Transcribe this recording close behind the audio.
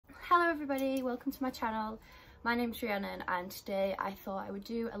Hello everybody, welcome to my channel. My name's Rhiannon and today I thought I would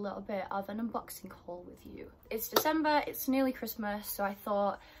do a little bit of an unboxing haul with you. It's December, it's nearly Christmas, so I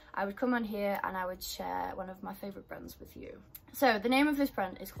thought I would come on here and I would share one of my favourite brands with you. So the name of this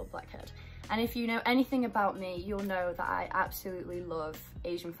brand is called Blackhead, and if you know anything about me, you'll know that I absolutely love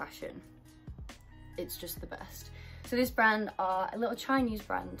Asian fashion. It's just the best. So this brand are a little Chinese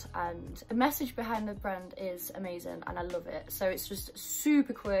brand and the message behind the brand is amazing and I love it. So it's just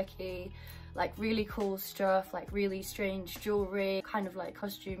super quirky, like really cool stuff, like really strange jewellery, kind of like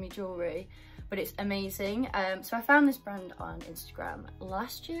costumey jewellery, but it's amazing. So I found this brand on Instagram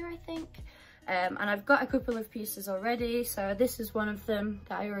last year, I think, and I've got a couple of pieces already. So this is one of them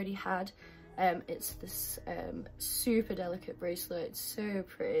that I already had. It's this super delicate bracelet, it's so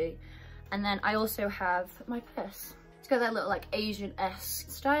pretty. And then I also have my purse. It's got that little like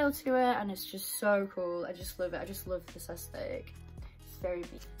Asian-esque style to it and it's just so cool. I just love it. I just love this aesthetic. It's very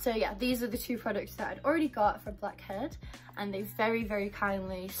beautiful. So yeah, these are the two products that I'd already got from Blackhead and they very, very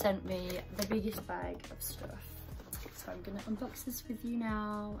kindly sent me the biggest bag of stuff. So I'm gonna unbox this with you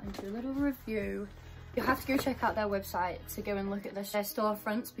now and do a little review. You'll have to go check out their website to go and look at their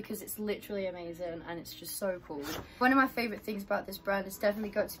storefronts because it's literally amazing and it's just so cool. One of my favourite things about this brand has definitely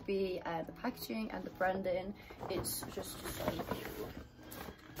got to be the packaging and the branding. It's just so cool.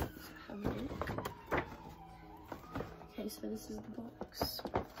 Have a look. Okay, so this is the box.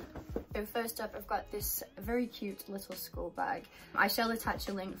 So first up, I've got this very cute little school bag. I shall attach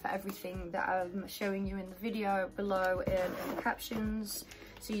a link for everything that I'm showing you in the video below in the captions,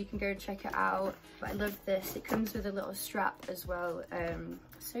 so you can go and check it out. But I love this. It comes with a little strap as well.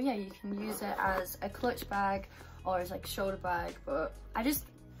 So yeah, you can use it as a clutch bag or as like a shoulder bag, but it's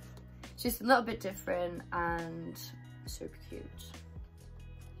just a little bit different and super cute.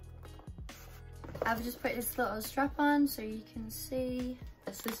 I've just put this little strap on so you can see.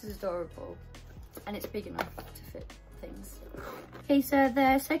 This is adorable and it's big enough to fit things. Okay, so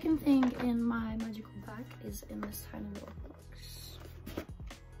the second thing in my magical bag is in this tiny little box.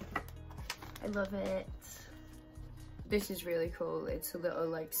 I love it. This is really cool. It's a little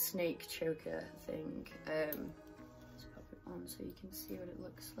like snake choker thing. Let's pop it on so you can see what it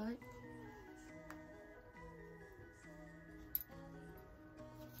looks like.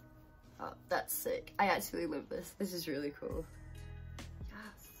 Oh, that's sick. I actually love this. This is really cool.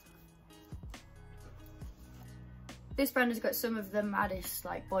 This brand has got some of the maddest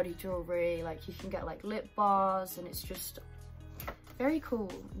like body jewellery, like you can get like lip bars and it's just very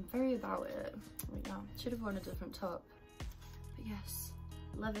cool. I'm very about it. Wait, no, should have worn a different top, but yes,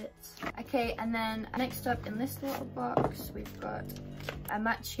 love it. Okay, and then next up in this little box we've got a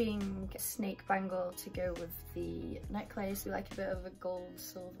matching snake bangle to go with the necklace. We like a bit of a gold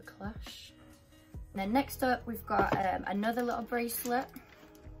silver clash. And then next up we've got another little bracelet.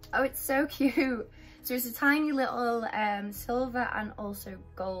 Oh, it's so cute. So it's a tiny little silver and also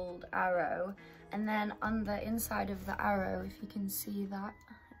gold arrow, and then on the inside of the arrow, if you can see that,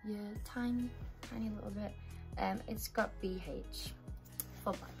 yeah, tiny little bit, it's got BH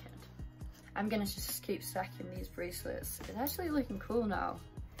for Blackhead. I'm gonna just keep stacking these bracelets. It's actually looking cool now.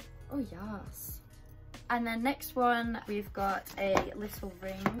 Oh yes. And then next one, we've got a little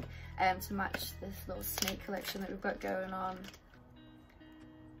ring to match this little snake collection that we've got going on.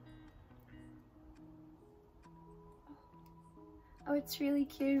 Oh, it's really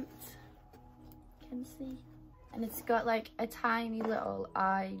cute. You can see. And it's got like a tiny little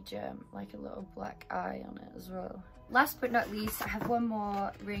eye gem, like a little black eye on it as well. Last but not least, I have one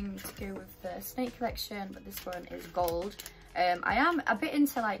more ring to go with the snake collection, but this one is gold. I am a bit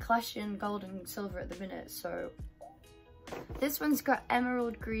into like clashing gold and silver at the minute, so this one's got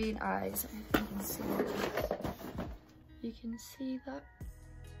emerald green eyes. I don't know if you can see it. You can see that.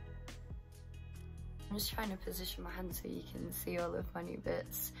 I'm just trying to position my hand so you can see all of my new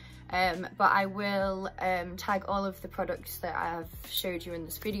bits. But I will tag all of the products that I have showed you in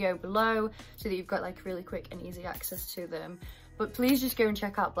this video below so that you've got like really quick and easy access to them. But please just go and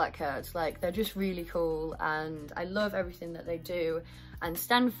check out Blackhead. Like, they're just really cool and I love everything that they do and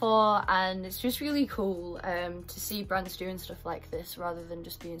stand for, and it's just really cool to see brands doing stuff like this rather than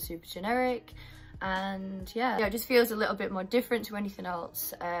just being super generic. And yeah, it just feels a little bit more different to anything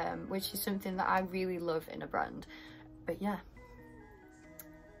else, which is something that I really love in a brand. But yeah,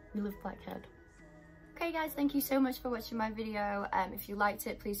 we love Blackhead. Okay guys, thank you so much for watching my video. If you liked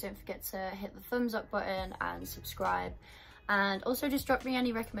it, please don't forget to hit the thumbs up button and subscribe. And also just drop me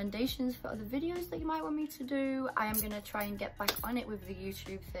any recommendations for other videos that you might want me to do. I am going to try and get back on it with the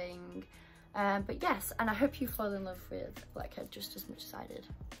YouTube thing. But yes, and I hope you fall in love with Blackhead just as much as I did.